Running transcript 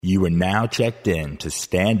You are now checked in to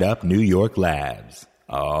Stand Up New York Labs.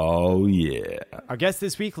 Oh, yeah. Our guest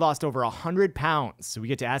this week lost over 100 pounds, so we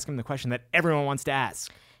get to ask him the question that everyone wants to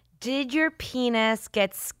ask. Did your penis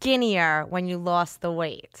get skinnier when you lost the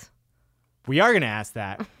weight? We are going to ask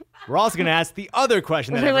that. We're also going to ask the other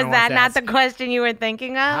question that everyone Was that wants to not ask. the question you were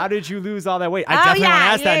thinking of? How did you lose all that weight? I definitely want to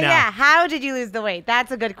ask that now. Yeah. How did you lose the weight?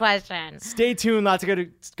 That's a good question. Stay tuned. Lots of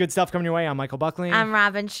good stuff coming your way. I'm Michael Buckley. I'm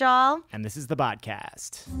Robin Shaw. And this is the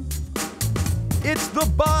podcast. It's the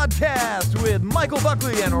podcast with Michael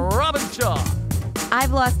Buckley and Robin Shaw.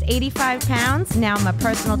 I've lost 85 pounds. Now I'm a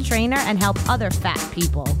personal trainer and help other fat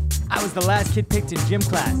people. I was the last kid picked in gym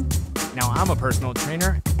class. Now I'm a personal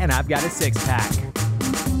trainer, and I've got a six-pack.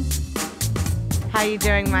 How you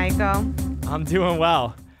doing, Michael? I'm doing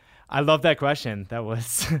well. I love that question. That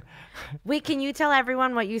was... Wait, can you tell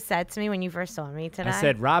everyone what you said to me when you first saw me today? I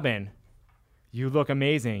said, Robin, you look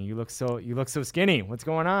amazing. You look so skinny. What's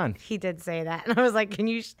going on? He did say that, and I was like, "Can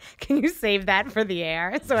you save that for the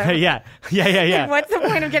air?" So Yeah. What's the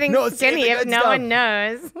point of getting skinny if no one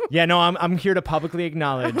knows? Yeah, no, I'm here to publicly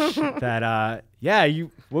acknowledge that.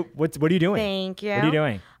 What are you doing? Thank you. What are you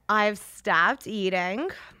doing? I've stopped eating.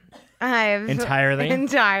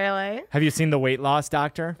 Entirely. Have you seen the weight loss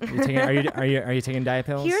doctor? Are you taking diet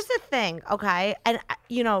pills? Here's the thing, okay? And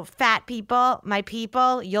fat people, my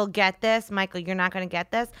people, you'll get this. Michael, you're not going to get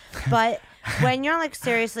this. But when you're like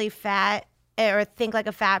seriously fat or think like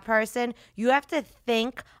a fat person, you have to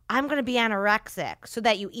think I'm going to be anorexic so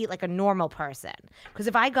that you eat like a normal person. Because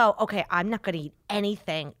if I go, okay, I'm not going to eat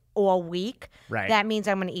anything all week, right, that means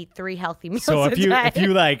I'm going to eat 3 healthy meals so a day. if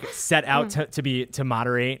you like set out to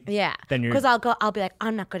moderate, yeah, then you're, because I'll be like,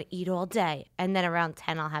 I'm not going to eat all day, and then around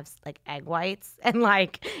 10 I'll have like egg whites and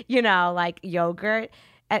like yogurt,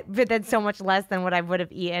 but then so much less than what I would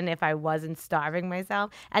have eaten if I wasn't starving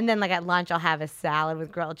myself. And then like at lunch I'll have a salad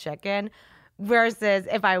with grilled chicken. Versus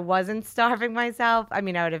if I wasn't starving myself, I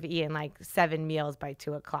would have eaten like 7 meals by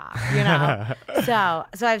 2:00,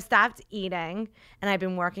 So I've stopped eating and I've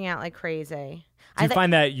been working out like crazy. Do you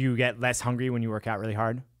find that you get less hungry when you work out really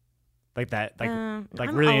hard? Like that, I'm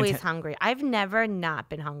really always hungry. I've never not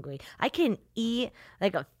been hungry. I can eat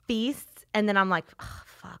like a feast and then I'm like, oh,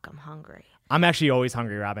 fuck, I'm hungry. I'm actually always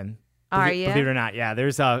hungry, Robin. Are you? Believe it or not, yeah.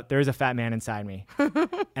 There's a fat man inside me,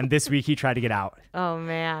 and this week he tried to get out. Oh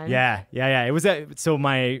man. Yeah. It was so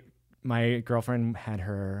my girlfriend had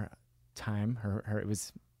her time. It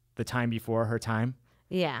was the time before her time.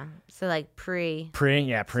 Yeah. So like pre.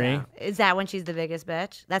 So, is that when she's the biggest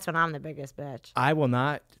bitch? That's when I'm the biggest bitch. I will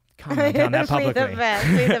not comment on that publicly. Be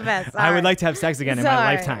the best. I would like to have sex again in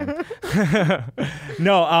my lifetime.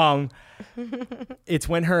 No, it's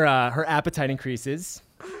when her appetite increases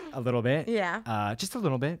a little bit. Yeah. Just a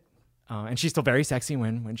little bit. And she's still very sexy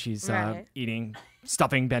when she's right. eating,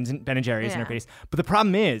 stuffing Ben and Jerry's in her face. But the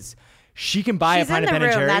problem is, she can buy a pint of Ben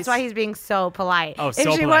and Jerry's. That's why he's being so polite. Oh, so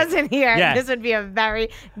If she polite. wasn't here, Yeah. this would be a very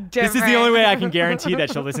different... This is the only way I can guarantee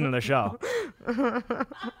that she'll listen to the show.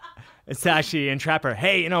 It's to actually entrap her.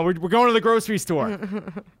 Hey, we're going to the grocery store.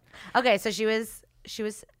 Okay, so she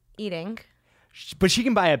was eating. But she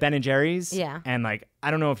can buy a Ben and Jerry's. Yeah. And like,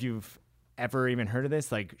 I don't know if you've ever even heard of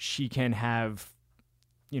this. Like, she can have,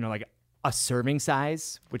 like a serving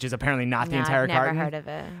size, which is apparently not the entire carton. I've never heard of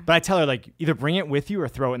it. But I tell her, like, either bring it with you or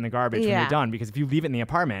throw it in the garbage when you're done. Because if you leave it in the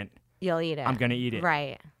apartment, you'll eat it. I'm going to eat it.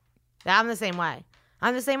 Right. I'm the same way.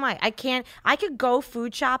 I could go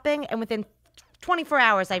food shopping and within 24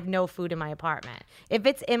 hours, I have no food in my apartment. If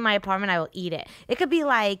it's in my apartment, I will eat it. It could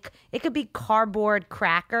be cardboard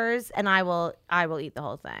crackers, and I will eat the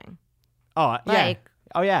whole thing. Oh, yeah. Like,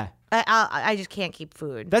 oh, yeah. I just can't keep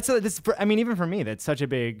food. Even for me, that's such a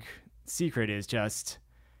big secret is just,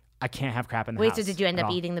 I can't have crap in the house. Wait, so did you end up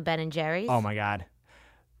eating the Ben and Jerry's? Oh, my God.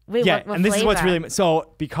 Wait, yeah, what and this flavor? is what's really,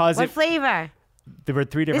 so because What flavor? There were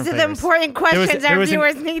 3 different These are flavors. the important questions our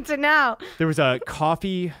viewers need to know. There was a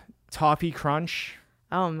coffee toffee crunch.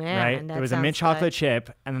 Oh, man. Right? There was a mint chocolate chip,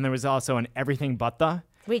 and then there was also an everything but the.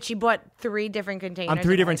 Wait, she bought 3 different containers? On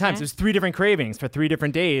 3 different times. There's 3 different cravings for 3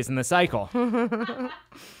 different days in the cycle.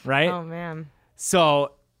 Right? Oh, man.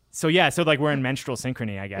 So like we're in menstrual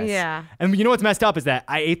synchrony, I guess. Yeah. And you know what's messed up is that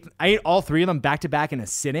I ate all 3 of them back to back in a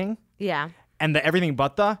sitting. Yeah. And the everything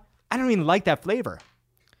but the, I don't even like that flavor.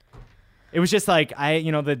 It was just like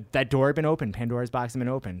that door had been opened, Pandora's box had been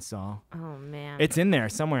opened, so. Oh man. It's in there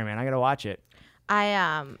somewhere, man. I gotta watch it.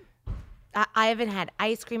 I haven't had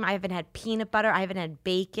ice cream. I haven't had peanut butter. I haven't had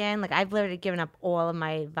bacon. Like I've literally given up all of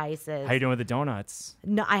my vices. How you doing with the donuts?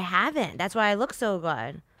 No, I haven't. That's why I look so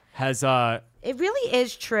good. Has It really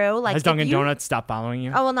is true. Like Has Dunkin' Donuts stopped following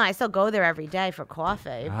you? Oh well, no, I still go there every day for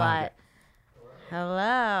coffee, but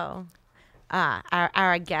Hello.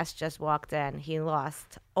 Our guest just walked in. He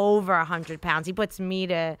lost over 100 pounds. He puts me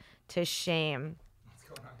to shame.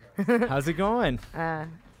 How's it going?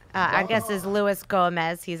 Our guest is Luis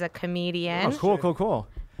Gomez. He's a comedian. Oh, cool.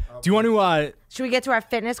 Do you want to? Should we get to our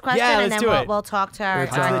fitness question Yeah, and let's then do it. we'll talk to our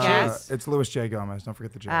It's, guest? it's Louis J. Gomez. Don't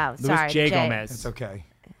forget the J. Oh, Louis sorry, J. Gomez. It's okay.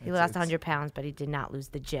 He lost 100 pounds, but he did not lose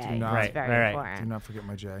the J. Do not- It's Right, very right. important. Do not forget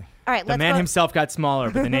my J. All right, The let's man go. himself got smaller,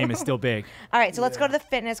 but the name is still big. All right, so let's go to the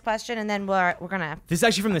fitness question, and then we're gonna. This is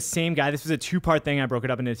actually from the same guy. This was a 2-part thing. I broke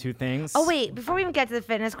it up into 2 things. Oh wait, before we even get to the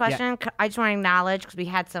fitness question, I just want to acknowledge because we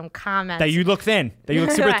had some comments That you look thin. That you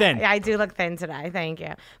look super thin. Yeah, I do look thin today. Thank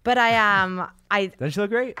you. But Doesn't she look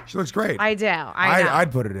great? She looks great. I do. I know.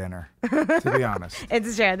 I'd put it in her, to be honest.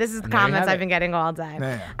 It's true. This is the there you comments have I've it. been getting all day.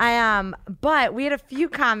 Yeah. But we had a few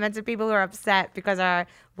comments of people who are upset because our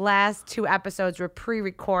last 2 episodes were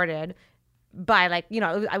pre-recorded by we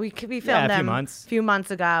filmed Yeah, a few them months. a few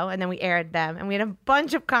months ago, and then we aired them, and we had a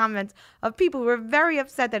bunch of comments of people who were very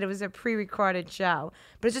upset that it was a pre-recorded show.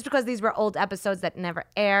 But it's just because these were old episodes that never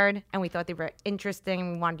aired, and we thought they were interesting,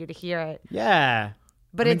 and we wanted you to hear it. Yeah.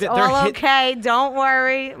 But I mean, it's they're all hid- okay. Don't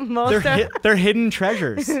worry. They're hidden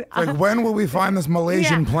treasures. Like, when will we find this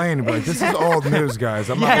Malaysian plane? But like, this is old news, guys.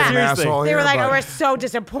 I'm not Yeah, being an seriously. asshole They here. were like, but "Oh, we're so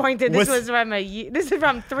disappointed. This What's- was this is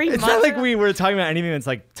from 3 It's months not like ago." we were talking about anything that's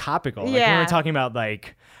like topical. Like, we Yeah. were talking about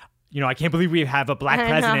like, I can't believe we have a black I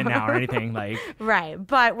president know. now or anything. Like, Right,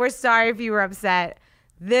 but we're sorry if you were upset.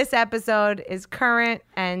 This episode is current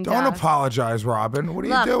and don't apologize, Robin. What are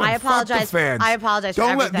Look, you doing? I apologize- Fuck the fans. I apologize for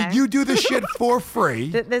Don't everything. you do this shit for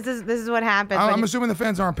free. This is what happens. when I'm you- assuming the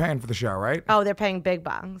fans aren't paying for the show, right? oh, they're paying big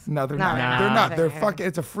bucks. No, they're No, not. they're They're not. not. They're Okay. fucking.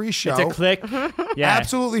 It's a free show. it's a click. Yeah.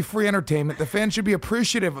 Absolutely free entertainment. The fans should be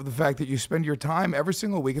appreciative of the fact that you spend your time every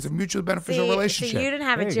single week. It's a mutually beneficial relationship. So you didn't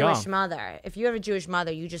have There a you Jewish go. mother. If you have a Jewish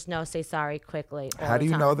mother, you just know say sorry quickly. How do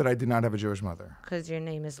you know that I did not have a Jewish mother? Because your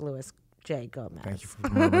name is Louis J. Gomez. Thank you for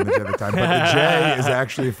remembering the J every time. But the J is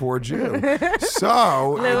actually for Jew.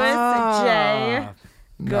 So, Louis J.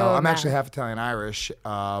 no, I'm Gomez. actually half Italian Irish.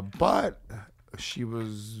 But she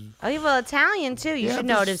was. Oh, you're well Italian too. You Yeah, should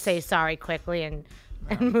know to this- say sorry quickly and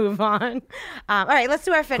move on. All right, let's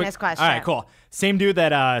do our fitness question. All right, cool. Same dude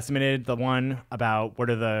that submitted the one about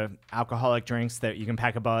what are the alcoholic drinks that you can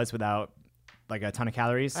pack a buzz without like a ton of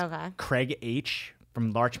calories. Okay. Craig H.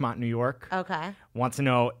 from Larchmont, New York, Okay. wants to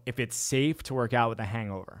know if it's safe to work out with a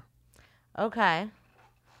hangover. Okay.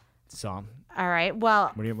 So, All right. Well,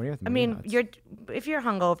 what do you I mean, if you're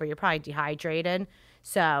hungover, you're probably dehydrated.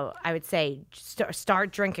 So I would say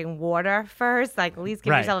start drinking water first. Like at least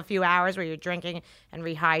give Right. yourself a few hours where you're drinking and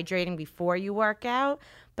rehydrating before you work out.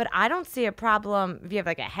 But I don't see a problem if you have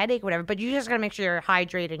like a headache or whatever. But you just gotta make sure you're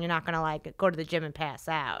hydrated. You're not gonna like go to the gym and pass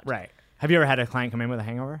out. Right. Have you ever had a client come in with a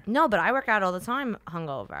hangover? No, but I work out all the time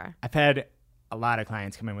hungover. I've had a lot of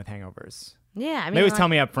clients come in with hangovers. Yeah, I mean, They always like- tell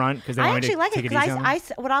me up front because they I want me actually to like it take it because easy on them.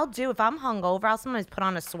 what I'll do if I'm hungover, I'll sometimes put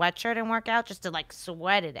on a sweatshirt and work out just to like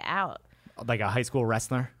sweat it out. Like a high school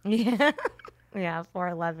wrestler. Yeah, yeah,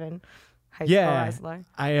 4'11", high school wrestler.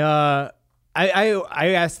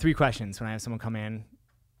 I ask 3 questions when I have someone come in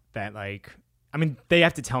that they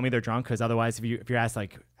have to tell me they're drunk because otherwise if you're asked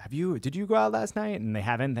like did you go out last night and they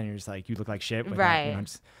haven't, then you're just like you look like shit. Right.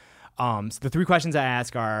 So the 3 questions I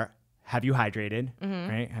ask are, have you hydrated? Mm-hmm.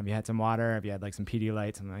 Right? Have you had some water? Have you had like some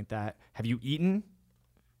Pedialyte, something like that? Have you eaten?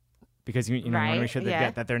 Because you want to Right, make sure yeah.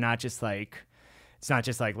 that they're not just like, it's not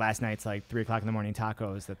just like last night's like 3:00 in the morning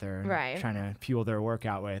tacos that they're Right. trying to fuel their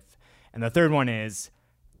workout with. And the third one is,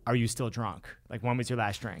 are you still drunk? Like, when was your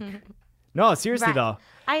last drink? No, seriously Right. though.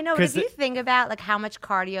 I know, but if 'Cause you think about like how much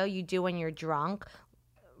cardio you do when you're drunk,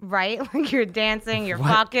 right? Like you're dancing, you're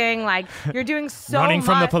fucking, like you're doing so Running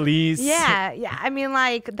from the much- police. Yeah, yeah. I mean,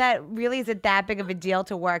 like that really isn't that big of a deal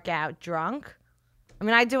to work out drunk. I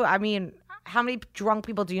mean, I do. I mean, how many drunk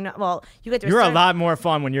people do you know? Well, you get to. You're a certain- lot more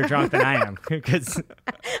fun when you're drunk than I am. Because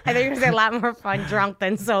I think you're gonna say a lot more fun drunk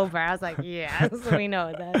than sober. I was like, yeah, so we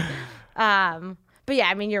know that. But yeah,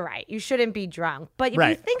 I mean, you're right. You shouldn't be drunk. But if you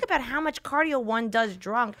Right. think about how much cardio one does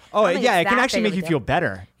drunk, I oh don't think yeah, it's it can that actually big make of a you deal. feel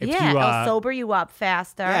better. If Yeah, you, it'll sober you up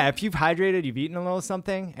faster. Yeah, if you've hydrated, you've eaten a little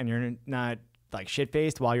something, and you're not like shit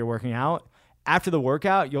faced while you're working out. After the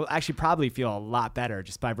workout, you'll actually probably feel a lot better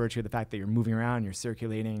just by virtue of the fact that you're moving around, you're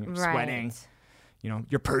circulating, you're Right. sweating. You know,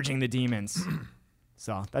 you're purging the demons.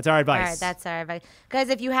 So that's our advice. All right, that's our advice. Guys,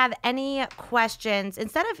 if you have any questions,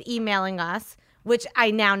 instead of emailing us, which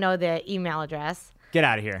I now know the email address, Get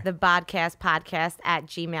out of here.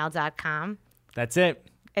 thebodcastpodcast@gmail.com. That's it.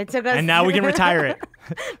 It took us, And now we can retire it.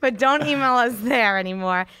 but don't email us there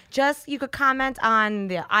anymore. Just you could comment on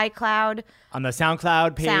the iCloud. On the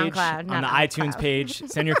SoundCloud page, SoundCloud, on not the iCloud. iTunes page.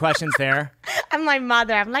 Send your questions there. I'm my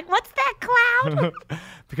mother. I'm like, what's that cloud?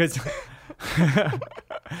 Because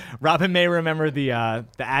Robin may remember the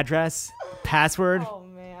address, password. Oh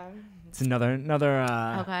man. It's another.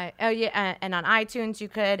 Okay. Oh yeah, and on iTunes you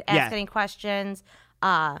could ask Yeah. any questions.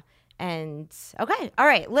 And okay, all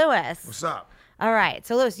right, Lewis. What's up? All right,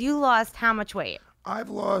 so Lewis, you lost how much weight? I've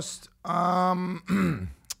lost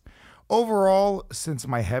overall since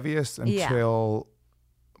my heaviest until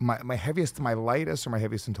my heaviest to my lightest, or my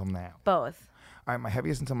heaviest until now. Both. All right, my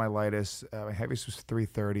heaviest until my lightest. My heaviest was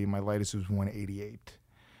 330. My lightest was 188.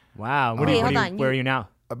 Wow. Wait, hold on, Where you- are you now?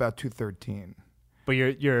 About 213. But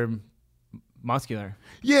you're muscular.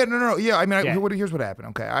 Yeah, no. Yeah, I mean, Yeah. here's what happened.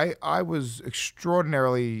 Okay, I was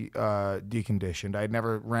extraordinarily deconditioned. I had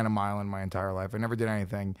never ran a mile in my entire life. I never did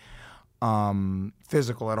anything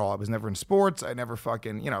physical at all. I was never in sports. I never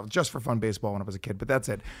fucking, just for fun baseball when I was a kid. But that's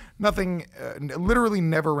it. Nothing. Literally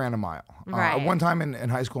never ran a mile. Right. One time in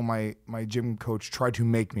high school, my gym coach tried to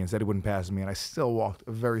make me and said he wouldn't pass me, and I still walked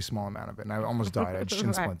a very small amount of it, and I almost died. I had shin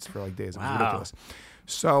Right. splints for like days. It was Wow. ridiculous.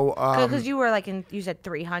 So, Because you were like you said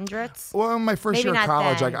 300s. well, in my first Maybe year of not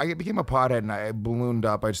college, then. I became a pothead and I ballooned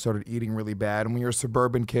up. I started eating really bad. And when you're a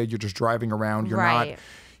suburban kid, you're just driving around. You're Right. not,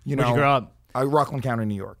 you know. Where'd you grow up? Rockland County,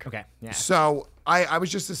 New York. Okay. Yeah. So I was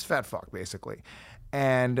just this fat fuck, basically.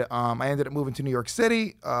 And I ended up moving to New York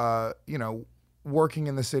City, working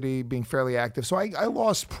in the city, being fairly active. So I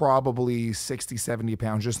lost probably 60, 70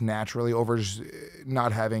 pounds just naturally over just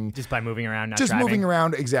not having... Just by moving around, not Just driving. moving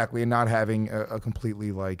around, exactly, and not having a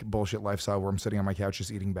completely like bullshit lifestyle where I'm sitting on my couch just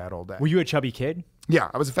eating bad all day. Were you a chubby kid? Yeah,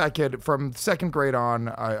 I was a fat kid. From second grade on,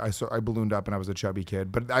 I ballooned up and I was a chubby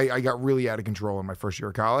kid. But I got really out of control in my first year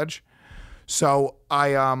of college. So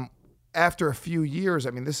after a few years, I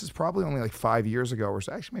mean, this is probably only like 5 years ago, or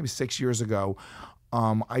actually maybe 6 years ago,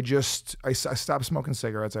 I stopped smoking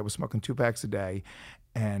cigarettes. I was smoking 2 packs a day.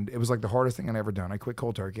 And it was like the hardest thing I'd ever done. I quit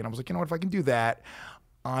cold turkey. And I was like, you know what, if I can do that,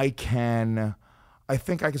 I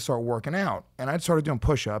think I can start working out. And I started doing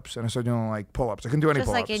push-ups and I started doing like pull-ups. I couldn't do any Just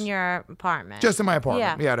pull-ups. like in your apartment. Just in my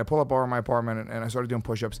apartment. Yeah. Yeah, I pull up over my apartment and I started doing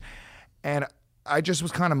push-ups. And I just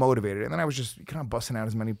was kind of motivated. And then I was just kind of busting out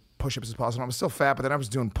as many push-ups as possible. I was still fat, but then I was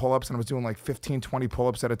doing pull-ups and I was doing like 15, 20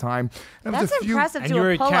 pull-ups at a time. And it was That's a few, impressive And to you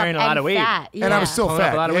were a pull-up carrying a lot and of weight. fat. Yeah. And I was still Pulling up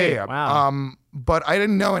fat. a lot of Yeah, weight. yeah. Wow. But I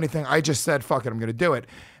didn't know anything. I just said, fuck it, I'm going to do it.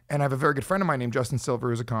 And I have a very good friend of mine named Justin Silver,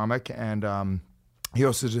 who's a comic. And he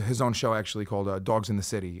hosts his own show actually called Dogs in the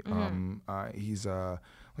City. He's like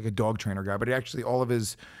a dog trainer guy. But he actually,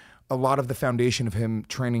 a lot of the foundation of him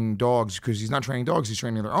training dogs, because he's not training dogs, he's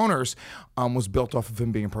training their owners, was built off of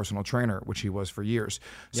him being a personal trainer, which he was for years.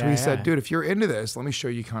 So he said, dude, if you're into this, let me show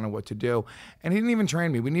you kind of what to do. And he didn't even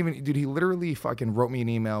train me. He literally fucking wrote me an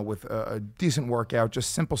email with a decent workout,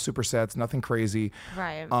 just simple supersets, nothing crazy.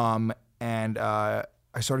 Right. And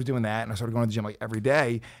I started doing that, and I started going to the gym like every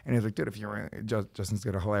day. And he's like, dude, if you're Justin's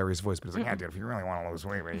got a hilarious voice, but he's like, yeah, dude, if you really want to lose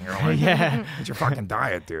weight, man, you're like, it's your fucking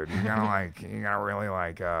diet, dude. You gotta really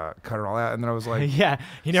cut it all out. And then I was like, Yeah.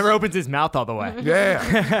 He never opens his mouth all the way.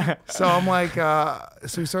 yeah. So I'm like,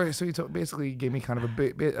 so he basically gave me kind of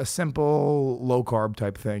a simple low carb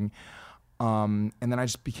type thing, and then I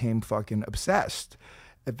just became fucking obsessed.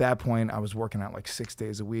 At that point, I was working out like 6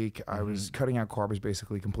 days a week. I was cutting out carbs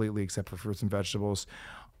basically completely, except for fruits and vegetables.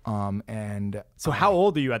 And So how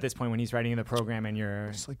old are you at this point when he's writing the program and you're...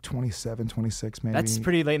 it's like 27, 26 maybe. That's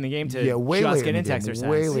pretty late in the game to way just late get in the into game, exercise.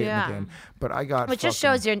 way late Yeah. in the game. But I got Which just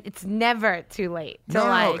fucking- shows you it's never too late to No,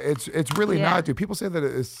 like. it's really Yeah. not, dude. People say that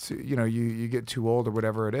it's you get too old or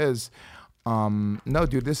whatever it is. No,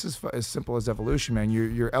 dude, this is as simple as evolution, man.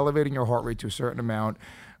 You're elevating your heart rate to a certain amount.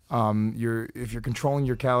 If you're controlling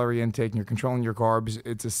your calorie intake and you're controlling your carbs,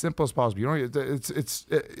 it's as simple as possible.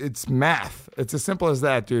 It's math. It's as simple as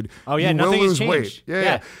that, dude. Oh, yeah. You will Nothing has lose changed. weight.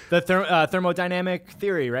 Yeah. The thermodynamic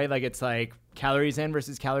theory, right? Like it's like calories in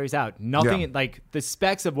versus calories out. Nothing Yeah. like the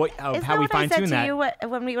specs of Isn't how that we what I fine said tune to that. you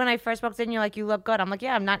when I first walked in? You're like, you look good. I'm like,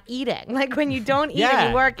 yeah, I'm not eating. Like when you don't eat Yeah, and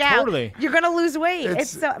you work out, totally. you're gonna lose weight. It's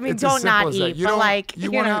so, I mean, it's as don't simple not as that. eat, You but don't- like you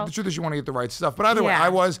you want know. the truth is you want to get the right stuff. But either way, Yeah.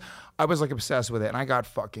 I was like obsessed with it, and I got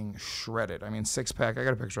fucking shredded. I mean, 6-pack. I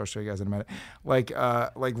got a picture. I'll show you guys in a minute. Like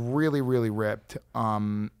really, really ripped.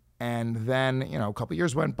 And then a couple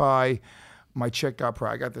years went by. my chick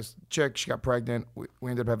I got this chick, she got pregnant. We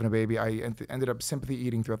ended up having a baby. I ended up sympathy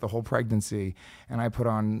eating throughout the whole pregnancy. And I put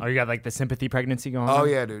on... Oh, you got like the sympathy pregnancy going on? Oh,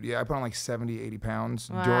 yeah, dude. Yeah, I put on like 70, 80 pounds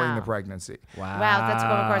during the pregnancy. Wow. Wow, that's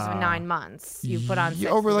over the course of 9 months. You put on 60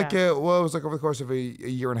 over like pounds. it was like over the course of a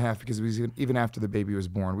year and a half because it was even after the baby was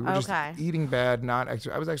born. We were just eating bad, not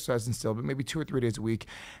I was exercising still, but maybe 2 or 3 days a week.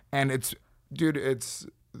 And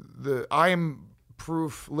I am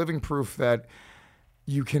living proof that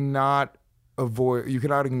you cannot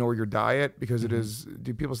ignore your diet because it is.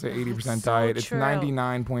 Do people say 80% diet? It's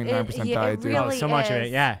 99.9% diet, dude. Really so much of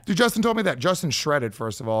it, yeah. Dude, Justin told me that. Justin shredded,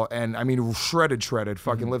 first of all, and I mean shredded.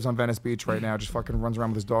 Fucking lives on Venice Beach right now. Just fucking runs around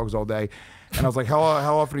with his dogs all day. And I was like, how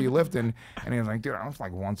often are you lifting? And he was like, dude, I don't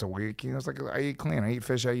like once a week. He was like, I eat clean. I eat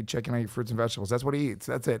fish. I eat chicken. I eat fruits and vegetables. That's what he eats.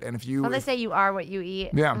 That's it. And if you, Well, they say you are what you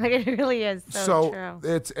eat. Yeah. Like it really is so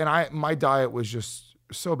true. My diet was just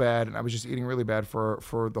so bad, and I was just eating really bad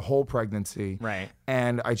for the whole pregnancy. Right.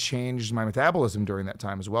 And I changed my metabolism during that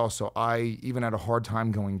time as well. So I even had a hard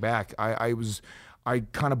time going back. I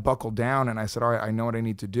kind of buckled down, and I said, all right, I know what I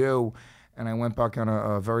need to do. And I went back on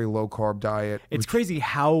a very low carb diet. It's crazy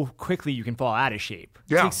how quickly you can fall out of shape.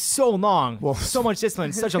 Yeah. It takes so long, so much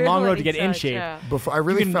discipline, such a long road to get in shape. Before I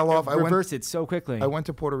really fell off. Reverse it so quickly. I went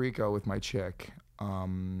to Puerto Rico with my chick.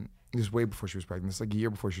 This was way before she was pregnant. This is like a year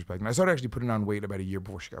before she was pregnant. I started actually putting on weight about a year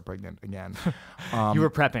before she got pregnant again. You were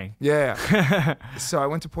prepping. Yeah. So I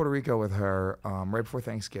went to Puerto Rico with her right before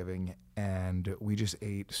Thanksgiving, and we just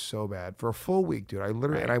ate so bad for a full week, dude.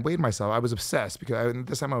 And I weighed myself. I was obsessed because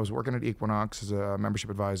this time I was working at Equinox as a membership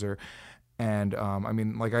advisor. And I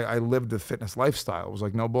mean, like I lived the fitness lifestyle. It was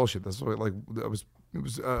like no bullshit. That's what it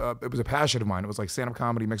was a passion of mine. It was like stand-up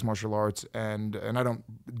comedy, mixed martial arts, and I don't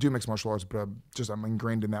do mixed martial arts, but I'm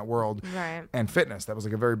ingrained in that world. Right. And fitness. That was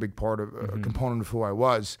like a very big part of a component of who I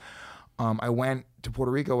was. I went to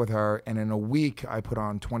Puerto Rico with her, and in a week I put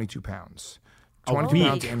on 22 pounds. 22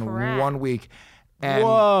 pounds in 1 week. And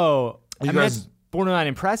whoa! You guys, that's borderline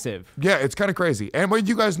impressive. Yeah, it's kind of crazy. And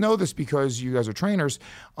you guys know this because you guys are trainers.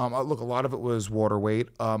 Look, a lot of it was water weight,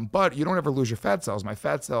 but you don't ever lose your fat cells. My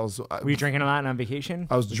fat cells. Were you drinking a lot on vacation?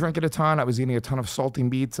 I was drinking a ton. I was eating a ton of salty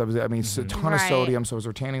meats. A ton of sodium. So I was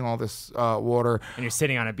retaining all this water. And you're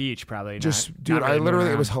sitting on a beach, probably. Dude, I literally,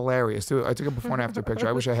 it was hilarious. Dude, I took a before and after picture.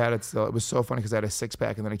 I wish I had it still. It was so funny because I had a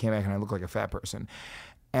 6-pack and then I came back and I looked like a fat person.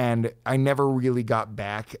 And I never really got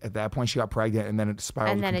back at that point. She got pregnant and then it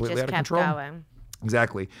spiraled completely out of control. And then it just kept going.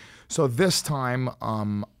 Exactly. So this time,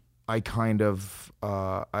 I kind of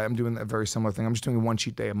I'm doing a very similar thing. I'm just doing one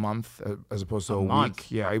cheat day a month as opposed to a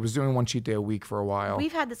week. Yeah, I was doing one cheat day a week for a while.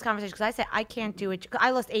 We've had this conversation because I said I can't do it.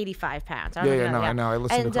 I lost 85 pounds. I know. I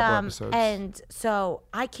listened to a couple episodes. And so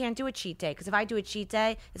I can't do a cheat day because if I do a cheat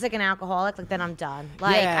day, it's like an alcoholic. Like then I'm done.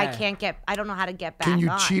 Like I don't know how to get back. Can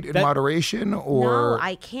you cheat in moderation or? No,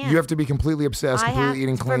 I can't. You have to be completely obsessed, completely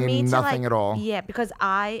eating clean, nothing at all. Yeah, because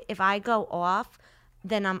if I go off,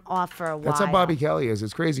 then I'm off for a while. That's how Bobby Kelly is.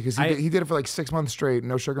 It's crazy because he did it for like 6 months straight,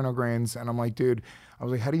 no sugar, no grains. And I'm like, dude, I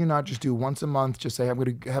was like, how do you not just do once a month, just say, I'm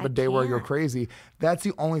going to have a day where I go crazy? That's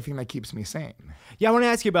the only thing that keeps me sane. Yeah, I want to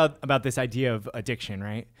ask you about this idea of addiction,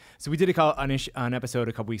 right? So we did an episode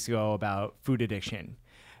a couple weeks ago about food addiction.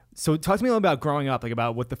 So talk to me a little about growing up, like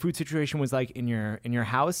about what the food situation was like in your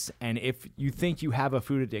house, and if you think you have a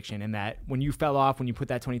food addiction, and that when you fell off, when you put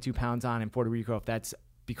that 22 pounds on in Puerto Rico, if that's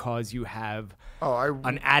because you have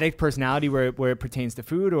an addict personality where it pertains to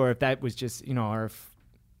food, or if that was just, or if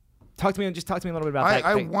talk to me a little bit about that.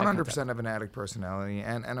 I 100% have an addict personality,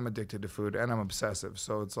 and I'm addicted to food, and I'm obsessive.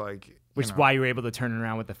 So it's like, which is why you were able to turn it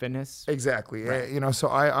around with the fitness. Exactly. Right. So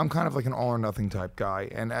I'm kind of like an all or nothing type guy,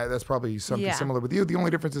 and that's probably something similar with you. The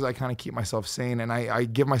only difference is I kind of keep myself sane, and I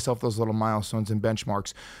give myself those little milestones and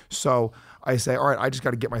benchmarks. So I say, all right, I just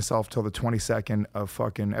got to get myself till the 22nd of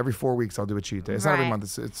fucking every 4 weeks. I'll do a cheat day. It's not every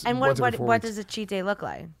month. It's and once every 4 what weeks. does a cheat day look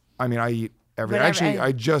like? I mean, I eat everything. Actually,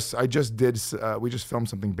 I just did. We just filmed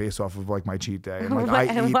something based off of like my cheat day, and like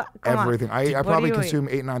I eat everything. I probably consume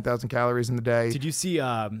 8,000-9,000 calories in the day. Did you see?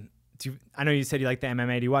 I know you said you like the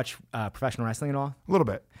MMA. Do you watch professional wrestling at all? A little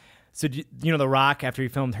bit. So The Rock, after he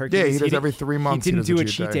filmed Hercules, he does every 3 months. He didn't do a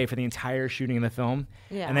cheat day for the entire shooting of the film.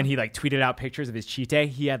 Yeah. And then he like tweeted out pictures of his cheat day.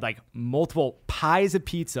 He had like multiple pies of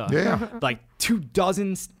pizza. Yeah. Like 2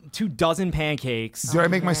 dozen pancakes. Dude, I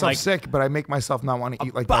make myself sick, but I make myself not want to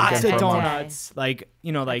eat like box that of again. donuts. Like,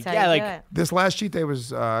 this last cheat day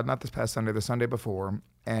was not this past Sunday, the Sunday before,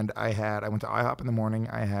 and I went to IHOP in the morning.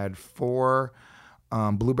 I had 4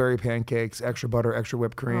 blueberry pancakes, extra butter, extra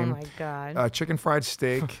whipped cream. Oh my God. Chicken fried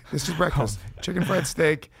steak. This is breakfast. Chicken fried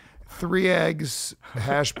steak, 3 eggs,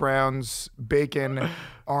 hash browns, bacon,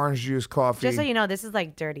 orange juice, coffee. Just so you know, this is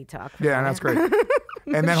like dirty talk. Yeah, and that's great.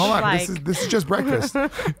 And then hold on, Like- this is just breakfast.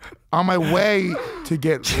 On my way to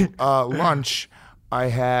get lunch, I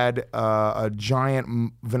had a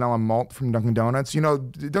giant vanilla malt from Dunkin' Donuts. You know,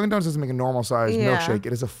 Dunkin' Donuts doesn't make a normal size Yeah. milkshake.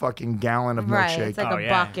 It is a fucking gallon of Right. milkshake. It's like Oh, a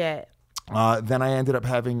yeah. bucket. Then I ended up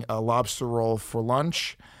having a lobster roll for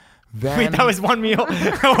lunch. Then Wait, that was one meal.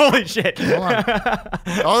 Holy shit! hold on.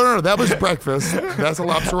 Oh no, that was breakfast. That's a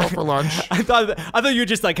lobster roll for lunch. I thought you were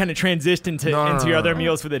just like kind of transitioned into No, your no. other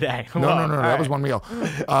meals for the day. No, that was one meal.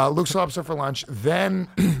 Luke's lobster for lunch. Then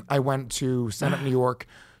I went to stand up New York.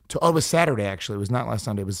 It was Saturday actually. It was not last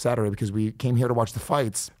Sunday. It was Saturday because we came here to watch the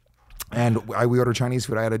fights. And we ordered Chinese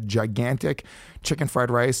food. I had a gigantic chicken fried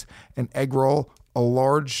rice, an egg roll, a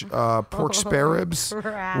large pork spare ribs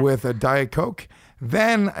crap. with a Diet Coke.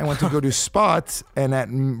 Then I went to go do spots,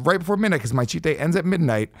 and right before midnight, because my cheat day ends at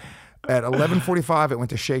midnight, at 11:45, I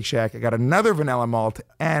went to Shake Shack. I got another vanilla malt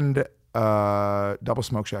and double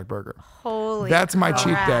smoke shack burger. Holy That's my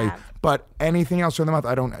cheat day. crap. But anything else during the month,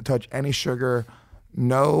 I don't touch any sugar.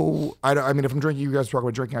 No, I mean, if I'm drinking, you guys talk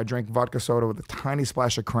about drinking. I drink vodka soda with a tiny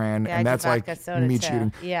splash of cran, Yeah, I and do that's like vodka soda me too.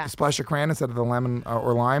 cheating. Yeah. A splash of cran instead of the lemon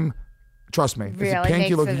or lime. Trust me, Really? it's pink.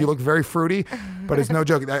 You Makes look it- very fruity, but it's no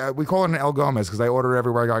joke. We call it an El Gomez because I order it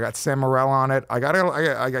everywhere I go. I got Sam Morril on it. I got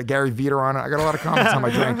Gary Veter on it. I got a lot of comments on my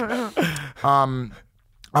drink.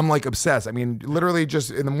 I'm like obsessed. I mean, literally just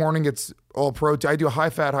in the morning, it's all protein. I do a high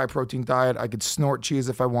fat, high protein diet. I could snort cheese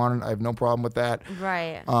if I wanted. I have no problem with that.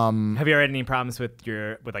 Right. Have you ever had any problems with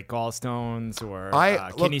like gallstones or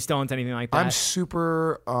Look, kidney stones, anything like that? I'm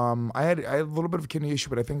super. I had a little bit of a kidney issue,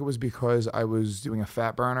 but I think it was because I was doing a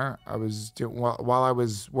fat burner. I was doing while I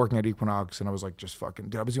was working at Equinox, and I was like just fucking.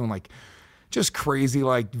 Dude, I was doing like just crazy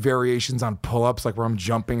like variations on pull-ups, like where I'm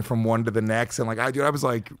jumping from one to the next, and like I was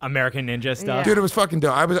like, American Ninja stuff. dude, it was fucking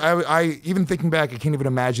dope. I even thinking back, I can't even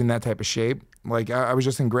imagine that type of shape. Like I was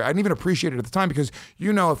just in great. I didn't even appreciate it at the time because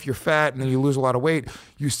if you're fat and then you lose a lot of weight,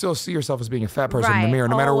 you still see yourself as being a fat person in the Right, mirror,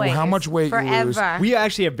 no matter always, how much weight you lose. forever. We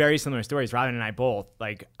actually have very similar stories. Robin and I both.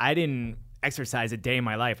 Like, I didn't exercise a day in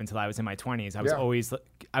my life until I was in my 20s. I was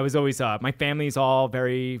always. My family's all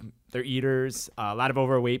they're eaters. A lot of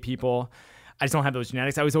overweight people. I just don't have those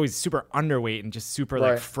genetics. I was always super underweight and just super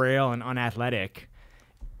like Right. frail and unathletic.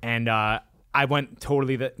 And I went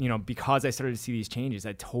totally because I started to see these changes,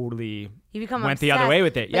 I totally You become went obsessed, the other way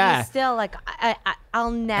with it. but Yeah. you're still like I'll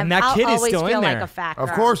never. And that I'll kid is always still in feel like there. a fat girl.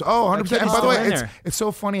 Of course. Oh, 100%. kid And is by the still in way, there. it's so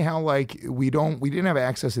funny how like we didn't have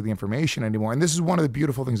access to the information anymore. And this is one of the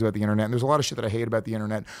beautiful things about the internet. And there's a lot of shit that I hate about the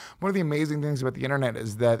internet. One of the amazing things about the internet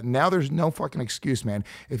is that now there's no fucking excuse, man.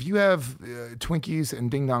 If you have Twinkies and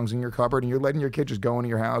Ding Dongs in your cupboard and you're letting your kid just go into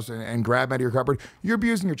your house and grab them out of your cupboard, you're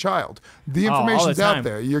abusing your child. The all the information's out time.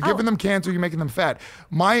 there. You're giving them cancer. You're making them fat.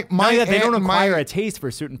 My Not only that, they don't aunt- acquire a taste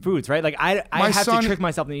for certain foods, right? Like I My have son- to trick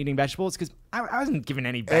myself into eating vegetables because I wasn't given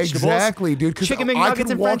any vegetables. Exactly, dude. Because Chicken I McNuggets could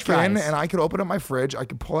and walk French in fries. and I could open up my fridge. I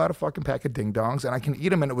could pull out a fucking pack of Ding Dongs and I can eat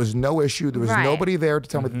them, and it was no issue. There was Right. nobody there to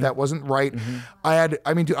tell me that wasn't right.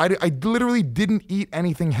 I literally didn't eat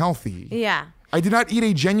anything healthy. Yeah. I did not eat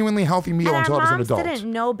a genuinely healthy meal And until I our was an moms adult. didn't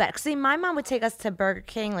know better. See, my mom would take us to Burger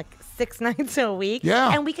King like 6 nights a week.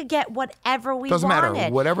 Yeah. And we could get whatever we Doesn't matter.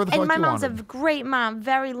 wanted. Whatever the and fuck my you mom's wanted. a great mom,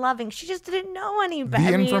 very loving. She just didn't know any better.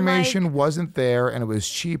 The information wasn't there, and it was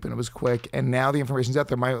cheap and it was quick. And now the information's out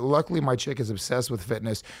there. Luckily, my chick is obsessed with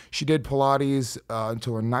fitness. She did Pilates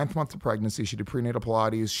until her 9th month of pregnancy. She did prenatal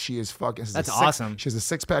Pilates. She is fucking. That's awesome. She has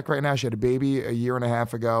a 6-pack right now. She had a baby a year and a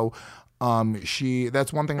half ago.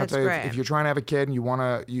 That's one thing I'll That's tell you. great. If you're trying to have a kid and you want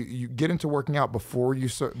to, you get into working out before you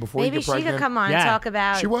Maybe get she pregnant. could come on Yeah. and talk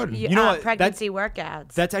about She would. You know what? pregnancy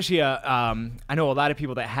workouts. That's actually I know a lot of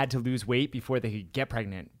people that had to lose weight before they could get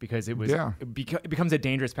pregnant because it was Yeah. it becomes a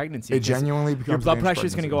dangerous pregnancy. It 'cause genuinely your becomes a blood dangerous pressure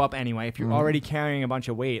is going to pregnancy. go up anyway. If you're already carrying a bunch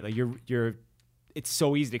of weight, like you're it's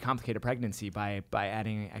so easy to complicate a pregnancy by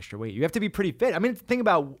adding extra weight. You have to be pretty fit. I mean, think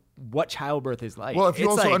about what childbirth is like. Well, if you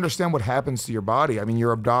It's also like- understand what happens to your body, I mean,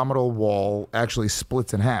 your abdominal wall actually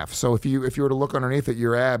splits in half. So if you were to look underneath it,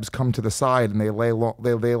 your abs come to the side and they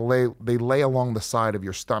lay along the side of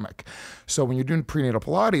your stomach. So when you're doing prenatal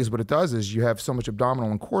Pilates, what it does is you have so much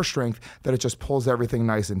abdominal and core strength that it just pulls everything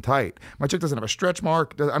nice and tight. My chick doesn't have a stretch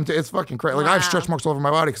mark. It's fucking crazy. Like I have Wow. stretch marks all over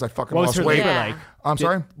my body because I fucking what was lost her weight. labor Yeah. like? I'm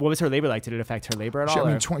sorry? What was her labor like? Did it affect her labor at She, all? I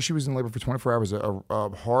mean, or- she was in labor for 24 hours, a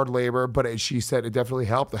hard labor, but she said it definitely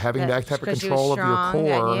helped. Having that type of 'Cause she was control of your strong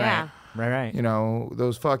and core. yeah. Right. You know,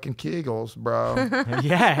 those fucking Kegels, bro.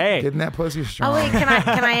 Yeah. Hey. Getting that pussy strong. Oh wait, can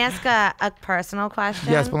I ask a personal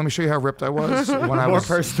question? Yes, but let me show you how ripped I was when I More was.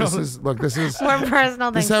 personal. This is more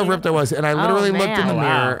personal than This is how ripped I was, and I literally looked in the Oh,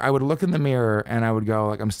 wow. mirror. I would look in the mirror, and I would go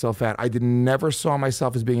like, "I'm still fat." I never saw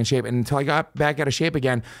myself as being in shape, and until I got back out of shape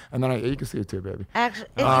again, and then you can see it too, baby. Actually,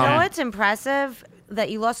 you know what's impressive? That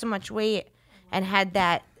you lost so much weight and had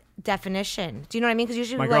that definition. Do you know what I mean? Because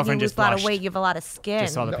usually My when you girlfriend lose just a lot of blushed. weight, you have a lot of skin.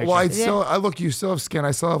 Just saw the picture. Well, you still have skin.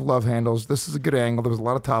 I still have love handles. This is a good angle. There was a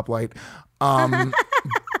lot of top light.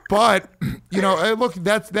 But you know, look,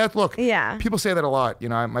 that's look. Yeah. People say that a lot. You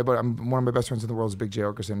know, one of my best friends in the world is Big J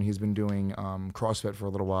Okerson. He's been doing CrossFit for a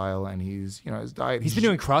little while, and his diet. He's been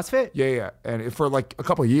doing CrossFit? Yeah, and for like a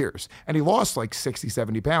couple of years, and he lost like 60,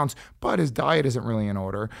 70 pounds, but his diet isn't really in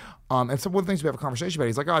order. And so one of the things we have a conversation about,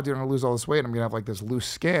 he's like, "Oh, dude, I'm gonna lose all this weight. I'm gonna have like this loose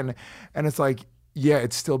skin," and it's like. Yeah,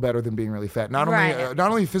 it's still better than being really fat. Not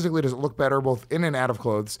only physically does it look better, both in and out of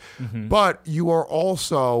clothes, but you are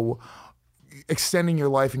also extending your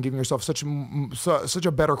life and giving yourself such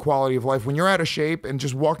a better quality of life when you're out of shape and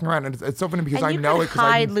just walking around. And it's so funny because I know it. You can't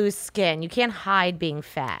hide loose skin. You can't hide being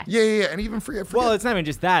fat. Yeah, and even forget. Well, it's not even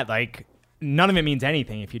just that. Like, none of it means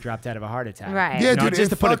anything if you dropped out of a heart attack. Right. Yeah, You know, dude. just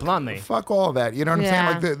to put it bluntly. Fuck all of that. You know what I'm saying?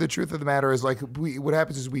 Yeah. Like the truth of the matter is, like, what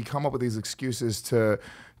happens is we come up with these excuses to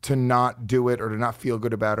not do it or to not feel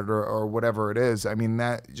good about it or whatever it is. I mean,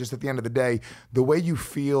 that just at the end of the day, the way you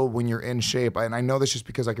feel when you're in shape, and I know this just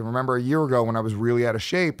because I can remember a year ago when I was really out of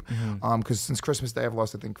shape, because since Christmas Day I've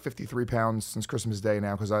lost I think 53 pounds since Christmas Day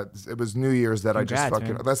now, because it was New Year's that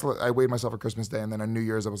Congrats, I weighed myself at Christmas Day, and then on New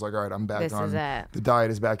Year's I was like, all right, I'm back This on. is it. The diet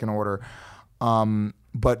is back in order.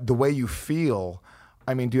 But the way you feel,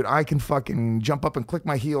 I mean, dude, I can fucking jump up and click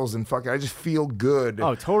my heels and I just feel good.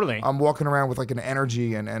 Oh, totally. I'm walking around with like an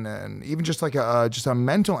energy and even just like a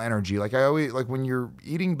mental energy. Like I always like when you're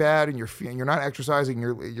eating bad and you're not exercising,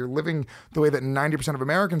 you're living the way that 90% of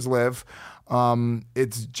Americans live.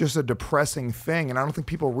 It's just a depressing thing, and I don't think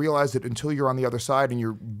people realize it until you're on the other side and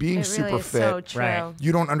you're being It super really is fit. so true. Right.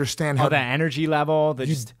 You don't understand how That energy level, the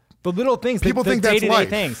little things, People the think that's day-to-day life.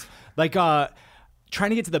 things. Like trying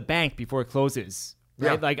to get to the bank before it closes.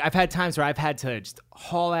 Right? Yeah. Like I've had times where I've had to just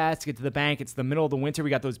haul ass to get to the bank. It's the middle of the winter. We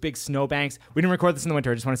got those big snow banks. We didn't record this in the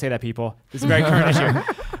winter. I just want to say that, people. This is a very current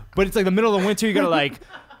issue. But it's like the middle of the winter. You got to like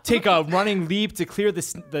take a running leap to clear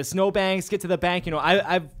the snow banks, get to the bank. You know,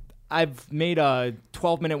 I've made a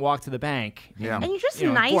 12-minute walk to the bank. Yeah. And you're just in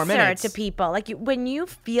 4 nicer minutes. to people. Like when you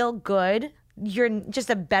feel good, you're just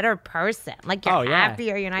a better person. Like you're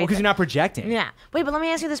happier. You're nicer. Well, because you're not projecting. Yeah. Wait, but let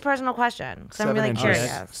me ask you this personal question. Because I'm 7 really inches.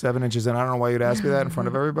 curious. 7 inches, and I don't know why you'd ask me that in front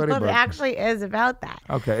of everybody. Well, but it actually is about that.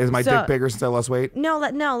 okay, is my So- dick bigger since I lost weight? No,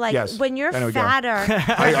 like Yes. when you're There we go. fatter,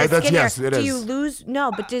 that's skinnier, yes, it do is. you lose?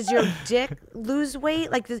 No, but does your dick lose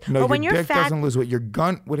weight? Like, this, No, or when your you're dick fat, doesn't lose weight. Your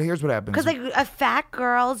gun. Here's what happens. because like a fat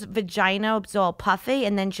girl's vagina is all puffy,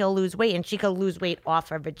 and then she'll lose weight, and she could lose weight off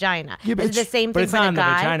her vagina. Yeah, but is it the same But thing it's for not the on the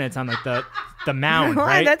guy? vagina. It's on like the mound,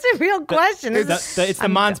 right? That's a real question. it's the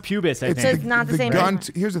mons pubis, I So think. it's not the same gun.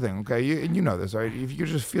 thing. Here's the thing, okay? You know this, right? If you could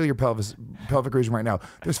just feel your pelvic region right now,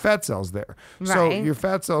 there's fat cells there. So Right. your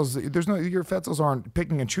fat cells, your fat cells aren't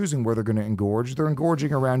picking and choosing where they're going to engorge. They're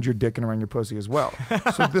engorging around your dick and around your pussy as well.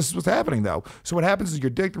 So this is what's happening though. So what happens is your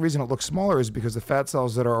dick. The reason it looks smaller is because the fat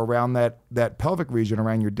cells that are around that pelvic region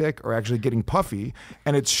around your dick are actually getting puffy,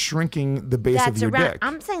 and it's shrinking the base of That's your around. dick.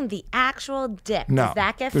 I'm saying the actual dick. No, Does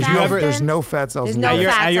that get there's fat? there's no fat cells There's in no your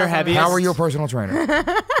dick. fat At your cells in heaviest- it. How are you a personal trainer?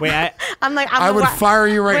 Wait, I'm like, I would fire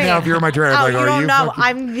you right Wait. now if you were my trainer. Oh, Like, you are don't you know. fucking-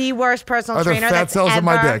 I'm the worst personal Are there trainer fat that's cells ever. in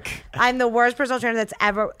my dick? I'm the worst personal trainer that's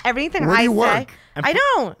ever. Everything Where do I you say, work? I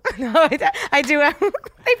don't. No, I do. They found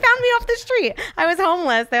me off the street. I was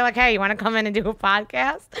homeless. They're like, "Hey, you want to come in and do a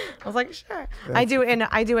podcast?" I was like, "Sure." I do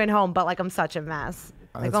in home, but like I'm such a mess.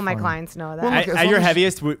 Like That's all my funny. clients know that. Well, look, as at your long as-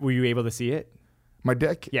 heaviest, were you able to see it? My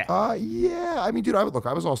dick? Yeah. Yeah. I mean, dude, I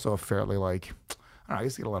was also a fairly like, I don't know, I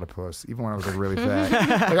used to get a lot of puss, even when I was like really fat.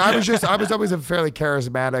 Like I was always a fairly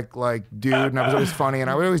charismatic like dude, and I was always funny, and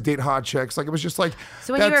I would always date hot chicks. Like it was just like.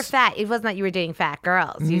 So when you were that's- fat, it wasn't that you were dating fat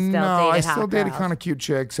girls. You still no, dated I hot still dated girls. kind of cute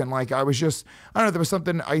chicks, and like I was just, I don't know, there was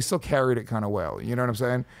something, I still carried it kind of well. You know what I'm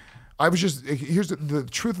saying? I was just, here's the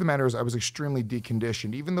truth of the matter is I was extremely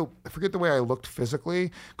deconditioned. Even though, I forget the way I looked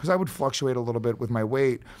physically, because I would fluctuate a little bit with my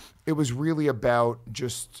weight. It was really about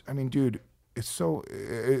just, I mean, dude, it's so,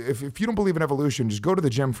 if you don't believe in evolution, just go to the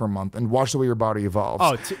gym for a month and watch the way your body evolves.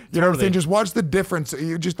 Oh, you know what I'm totally. saying? Just watch the difference.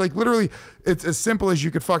 You just like literally, it's as simple as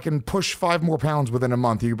you could fucking push 5 more pounds within a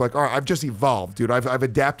month. You're like, all right, I've just evolved, dude. I've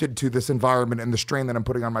adapted to this environment and the strain that I'm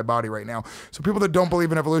putting on my body right now. So people that don't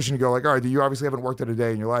believe in evolution, you go like, all right, you obviously haven't worked out a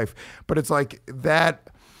day in your life. But it's like that.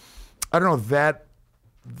 I don't know that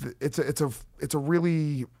it's a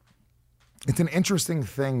really. It's an interesting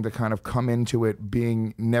thing to kind of come into it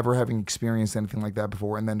being never having experienced anything like that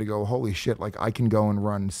before, and then to go, holy shit, like I can go and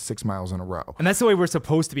run 6 miles in a row. And that's the way we're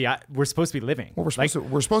supposed to be. We're supposed to be living. Well,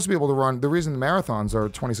 we're supposed to be able to run. The reason the marathons are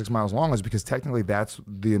 26 miles long is because technically that's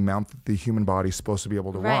the amount that the human body is supposed to be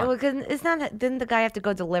able to Right. run. Well, didn't the guy have to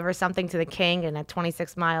go deliver something to the king, and at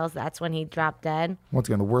 26 miles, that's when he dropped dead? Once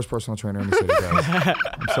again, the worst personal trainer in the city, guys.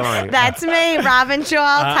 I'm sorry. That's me, Robin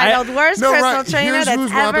Shaw, titled worst personal trainer here's that's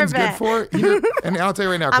who's ever Robin's been. good for. And I'll tell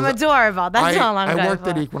you right now. I'm 'cause adorable. That's all I'm good I worked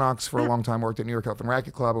for. at Equinox for a long time. I worked at New York Health and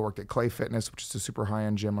Racket Club. I worked at Clay Fitness, which is a super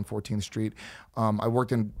high-end gym on 14th Street. I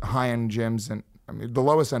worked in high-end gyms, and I mean, the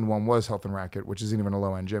lowest end one was Health and Racket, which isn't even a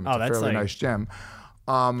low-end gym. It's a that's fairly like- nice gym.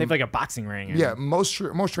 They have like a boxing ring. Yeah, most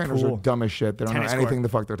trainers Cool. are dumb as shit. They don't Tennis know anything court. the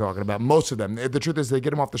fuck they're talking about. Most of them. The truth is, they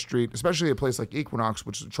get them off the street, especially a place like Equinox,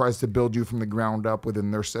 which tries to build you from the ground up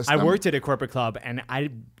within their system. I worked at a corporate club, and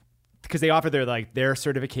because they offer their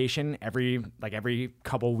certification every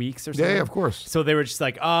couple weeks or something. Yeah, of course. So they were just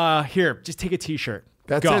like, here, just take a T-shirt.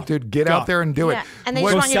 That's Go. it, dude. Get Go. out there and do Yeah, it. and they What-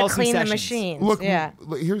 just want you sell to some clean the sessions. machines. Look, yeah.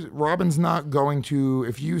 here's Robin's not going to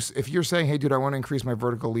if you're saying, hey dude, I want to increase my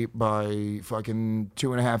vertical leap by fucking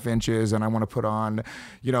 2.5 inches and I want to put on,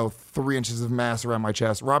 3 inches of mass around my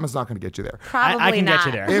chest. Robin's not going to get you there. Probably I can not.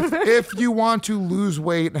 get you there. If you want to lose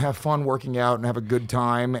weight and have fun working out and have a good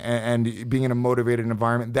time and being in a motivated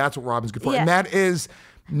environment, that's what Robin's good for. Yeah. And that is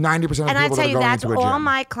 90% of the And I people tell that you, are going that's into a all gym.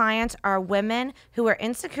 my clients are women who are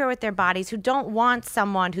insecure with their bodies, who don't want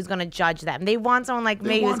someone who's going to judge them. They want someone like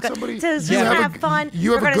me who's want going somebody- to you have fun.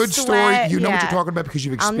 You have We're a gonna good sweat. story. You know what Yeah. you're talking about because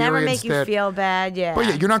you've I'll experienced never make you that. feel bad. Yeah. But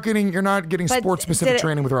yeah, you're not getting But sports specific did-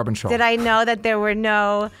 training with Robin Shaw. Did I know that there were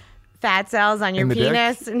no fat cells on your In the dick?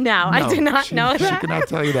 penis? No, I did not know She that. cannot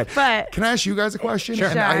tell you that. But- can I ask you guys a question? Sure.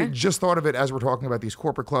 And I just thought of it as we're talking about these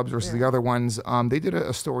corporate clubs versus the other ones. They did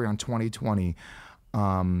a story on 2020,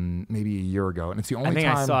 maybe a year ago, and it's the only think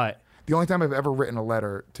time I saw it. The only time I've ever written a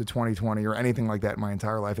letter to 2020 or anything like that in my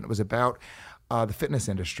entire life, and it was about the fitness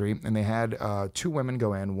industry, and they had 2 women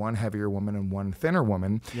go in, one heavier woman and one thinner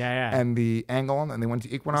woman. Yeah. And the angle, and they went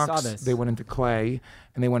to Equinox, saw this. they went into Clay,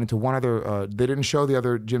 and they went into one other. They didn't show the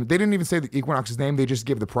other gym. They didn't even say the Equinox's name. They just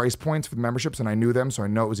gave the price points for the memberships, and I knew them, so I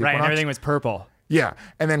know it was Right, Equinox. and everything was purple. Yeah,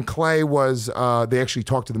 and then Clay was. They actually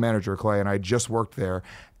talked to the manager, Clay, and I just worked there,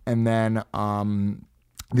 and then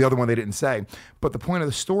the other one they didn't say. But the point of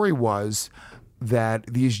the story was that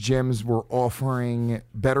these gyms were offering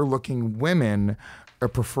better-looking women a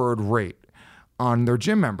preferred rate on their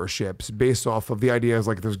gym memberships based off of the idea is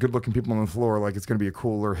like there's good-looking people on the floor, like it's going to be a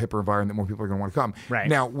cooler, hipper environment that more people are going to want to come. Right.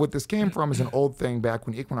 Now, what this came from is an old thing back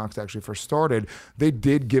when Equinox actually first started. They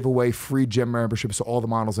did give away free gym memberships to all the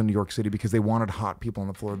models in New York City because they wanted hot people on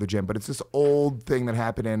the floor of the gym. But it's this old thing that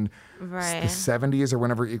happened in Right. the 70s or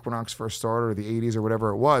whenever Equinox first started, or the 80s or whatever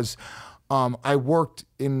it was. I worked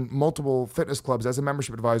in multiple fitness clubs as a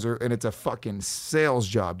membership advisor, and it's a fucking sales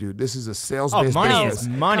job, dude. This is a sales-based money business. is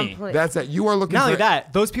money. Complete. That's that. You are looking Not for only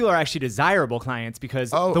that, those people are actually desirable clients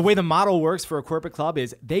because Oh. the way the model works for a corporate club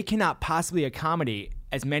is they cannot possibly accommodate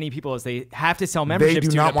as many people as they have to sell memberships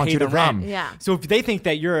do to not want pay you to the rent. come. Yeah. So if they think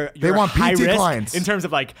that you're want high PT risk clients. in terms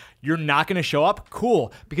of like you're not going to show up,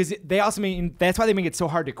 cool. Because they also mean that's why they make it so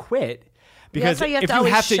hard to quit. Because That's why you have if to you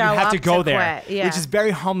always have to, you show have to up go to there, quit. Yeah. which is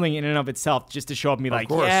very humbling in and of itself, just to show up and be like,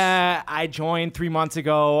 course. yeah, I joined 3 months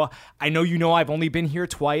ago. I know I've only been here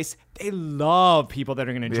twice. They love people that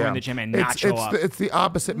are going to join the gym and not show up. It's the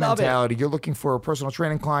opposite Love it. mentality. You're looking for personal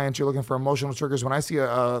training clients. You're looking for emotional triggers. When I see a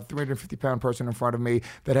 350-pound person in front of me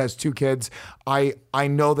that has 2 kids, I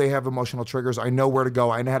know they have emotional triggers. I know where to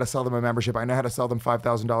go. I know how to sell them a membership. I know how to sell them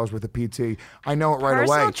 $5,000 worth of PT. I know it right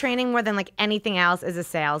Personal away. training more than like anything else is a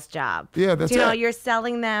sales job. Yeah, that's you know, it. you're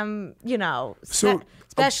selling them, So,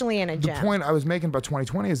 especially in a gym. The point I was making about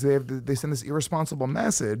 2020 is they send this irresponsible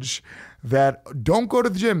message that don't go to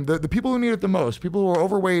the gym. The people who need it the most, people who are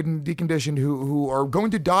overweight and deconditioned, who are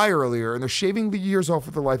going to die earlier, and they're shaving the years off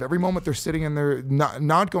of their life. Every moment they're sitting in there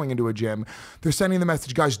not going into a gym, they're sending the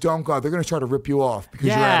message, guys, don't go. They're going to try to rip you off because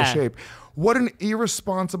you're out of Yeah. shape. What an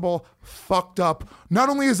irresponsible, fucked up. Not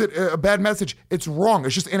only is it a bad message, it's wrong.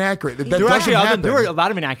 It's just inaccurate. That There were, doesn't actually happen. there were a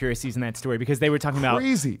lot of inaccuracies in that story because they were talking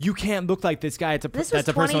Crazy. about you can't look like this guy. This That's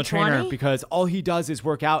a was personal trainer 2020? because all he does is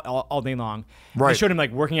work out all day long. They Right. showed him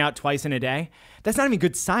like working out twice in a day. That's not even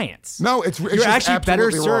good science. No, it's You're just actually better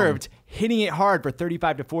absolutely wrong. served hitting it hard for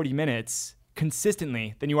 35 to 40 minutes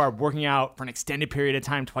consistently than you are working out for an extended period of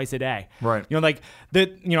time twice a day. Right. You know, like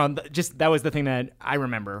just that was the thing that I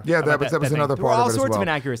remember. Yeah, about that was thing. another There were part of all it as sorts well. of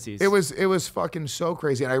inaccuracies. It was fucking so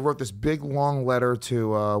crazy, and I wrote this big long letter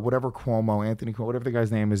to whatever Cuomo, Anthony Cuomo, whatever the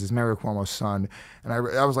guy's name is Mario Cuomo's son, and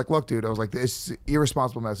I was like, look, dude, I was like, this is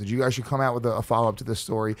irresponsible message. You guys should come out with a follow up to this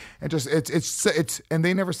story, and just it's and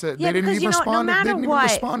they never said they didn't because, even you know, respond. no They matter didn't even what,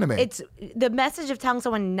 respond to me. it's the message of telling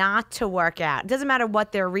someone not to work out. It doesn't matter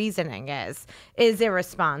what their reasoning is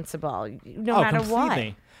irresponsible. No matter completely.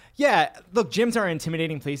 what. Yeah, look, gyms are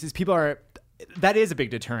intimidating places. That is a big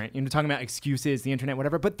deterrent. You know, talking about excuses, the internet,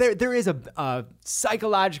 whatever. But there is a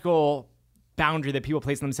psychological boundary that people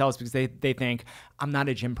place on themselves because they think, I'm not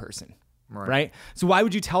a gym person. Right. So why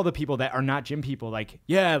would you tell the people that are not gym people, like,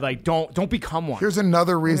 don't become one? Here's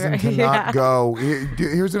another reason to not go.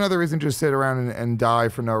 Here's another reason to just sit around and die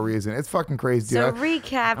for no reason. It's fucking crazy. So dude. I'm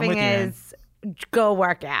recapping with you, man. is go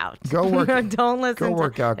work out. Go work. Don't listen. Go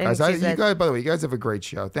work out, guys. and she said- You guys, by the way, you guys have a great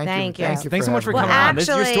show. Thank you. Thanks so much for Well, coming on. Your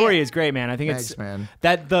actually- story is great, man. I think Thanks, it's man.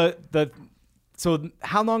 that so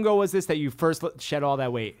how long ago was this that you first shed all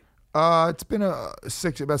that weight? It's been about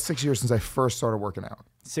 6 years since I first started working out.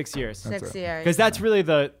 6 years. 6 years. Because that's really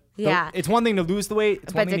Yeah. it's one thing to lose the weight.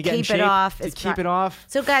 It's But one thing to to get in keep it shape. off To is keep pro- it off.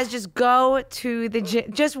 So guys, just go to the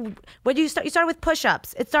gym. Just what do you start? You start with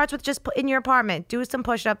push-ups. It starts with just in your apartment. Do some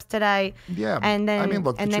push-ups today. Yeah, and then I mean,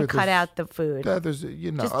 look, the and then truth cut is- out the food. There's,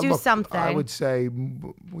 Just do look, something. I would say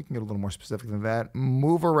we can get a little more specific than that.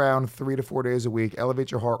 Move around 3 to 4 days a week.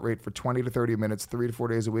 Elevate your heart rate for 20 to 30 minutes, 3 to 4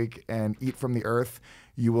 days a week, and eat from the earth.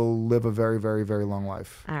 You will live a very, very, very long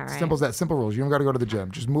life. All right. Simple as that. Simple rules. You don't got to go to the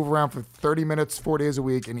gym. Just move around for 30 minutes, 4 days a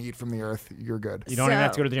week, and eat from the earth. You're good. You don't even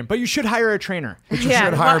have to go to the gym, but you should hire a trainer. should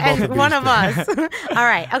hire both and of these one of things. us. All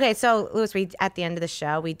right. Okay. So, Louis, at the end of the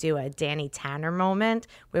show, we do a Danny Tanner moment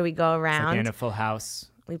where we go At the around, end of Full House.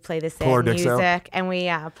 we play the Pull our sad dicks out? music, and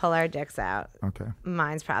we pull our dicks out. Okay.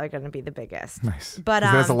 Mine's probably going to be the biggest. Nice. But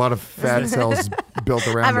 'Cause there's a lot of fat cells built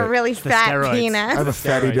around I have it. a really fat steroids. penis. I have a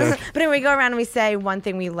fatty dick. But anyway, we go around and we say one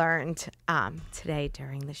thing we learned today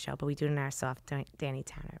during the show, but we do it in our soft Danny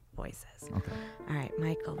Tanner voices. Okay. All right,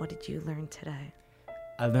 Michael, what did you learn today?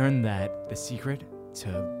 I learned that the secret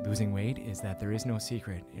to losing weight is that there is no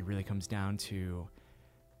secret. It really comes down to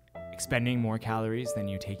expending more calories than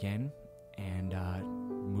you take in and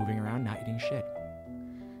moving around, not eating shit.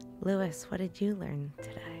 Louis, what did you learn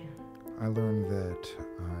today? I learned that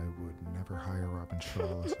I would never hire Robin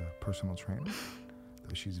Shaw as a personal trainer,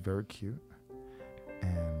 though she's very cute,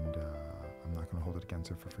 and I'm not going to hold it against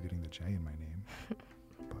her for forgetting the J in my name,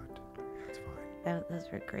 but it's fine.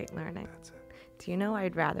 Those were great learning. That's it. Do you know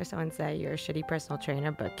I'd rather someone say you're a shitty personal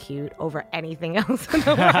trainer but cute over anything else in the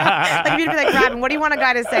world? Like if you'd be like, Robin, what do you want a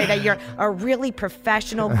guy to say? That you're a really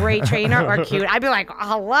professional, great trainer or cute? I'd be like,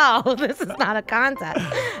 hello, this is not a contest.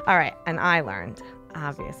 All right, and I learned,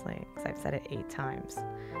 obviously, because I've said it 8 times,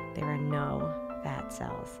 there are no fat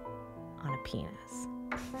cells on a penis.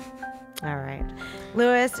 All right.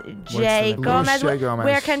 Louis J. Louis Gomez, J. Gomez.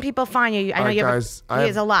 where can people find you? I know All right, you have guys, he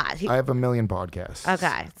has a lot. I have a million podcasts.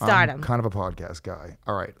 Okay, start 'em. I'm kind of a podcast guy.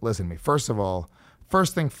 All right, listen to me. First of all,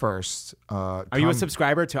 first thing first. Are you a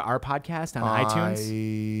subscriber to our podcast on iTunes?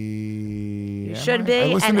 You should be, I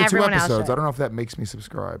listened and to 2 everyone else episodes. should. I don't know if that makes me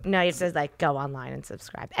subscribe. No, it says like go online and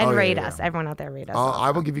subscribe and Oh, yeah, rate yeah, us. yeah. Everyone out there rate us.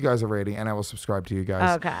 I will give you guys a rating, and I will subscribe to you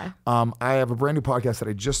guys. Okay. I have a brand new podcast that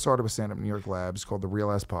I just started with Stand Up New York Labs called The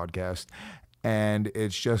Real Ass Podcast. And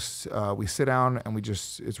it's just, we sit down and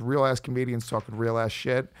it's real ass comedians talking real ass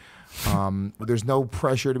shit. There's no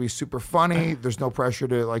pressure to be super funny. There's no pressure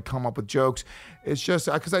to like come up with jokes. It's just,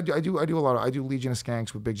 cause I do a lot I do Legion of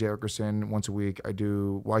Skanks with Big J. Okerson once a week. I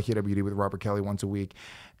do YKWd with Robert Kelly once a week.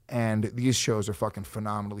 And these shows are fucking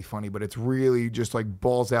phenomenally funny, but it's really just like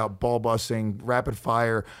balls out, ball busting, rapid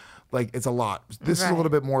fire. Like, it's a lot. This is a Right. little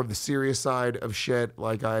bit more of the serious side of shit.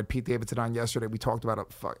 Like, I had Pete Davidson on yesterday. We talked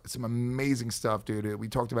about some amazing stuff, dude. We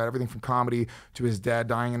talked about everything from comedy to his dad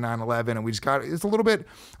dying in 9/11. And we just it's a little bit,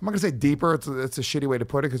 I'm not going to say deeper. It's a shitty way to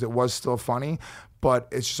put it because it was still funny. But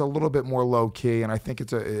it's just a little bit more low key. And I think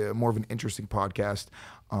it's a more of an interesting podcast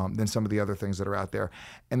than some of the other things that are out there.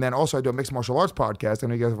 And then also I do a mixed martial arts podcast. I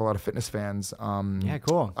know you guys have a lot of fitness fans. Yeah,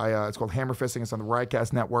 cool. It's called Hammer Fisting. It's on the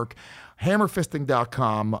Riotcast Network.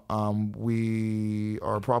 Hammerfisting.com. We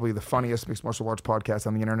are probably the funniest mixed martial arts podcast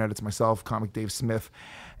on the internet. It's myself, comic Dave Smith,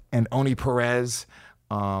 and Oni Perez.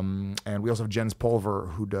 And we also have Jens Pulver,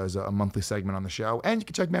 who does a monthly segment on the show. And you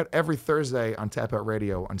can check me out every Thursday on Tap Out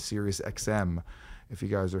Radio on Sirius XM, if you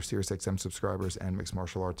guys are Sirius XM subscribers and mixed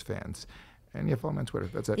martial arts fans. And yeah, follow me on Twitter.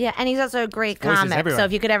 That's it. Yeah, and he's also a great Voices comic. everywhere. So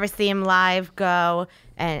if you could ever see him live, go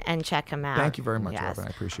and check him out. Thank you very much, Robin. I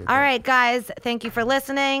appreciate All that. right, guys. Thank you for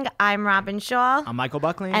listening. I'm Robin Shaw. I'm Michael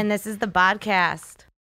Buckley. And this is the podcast.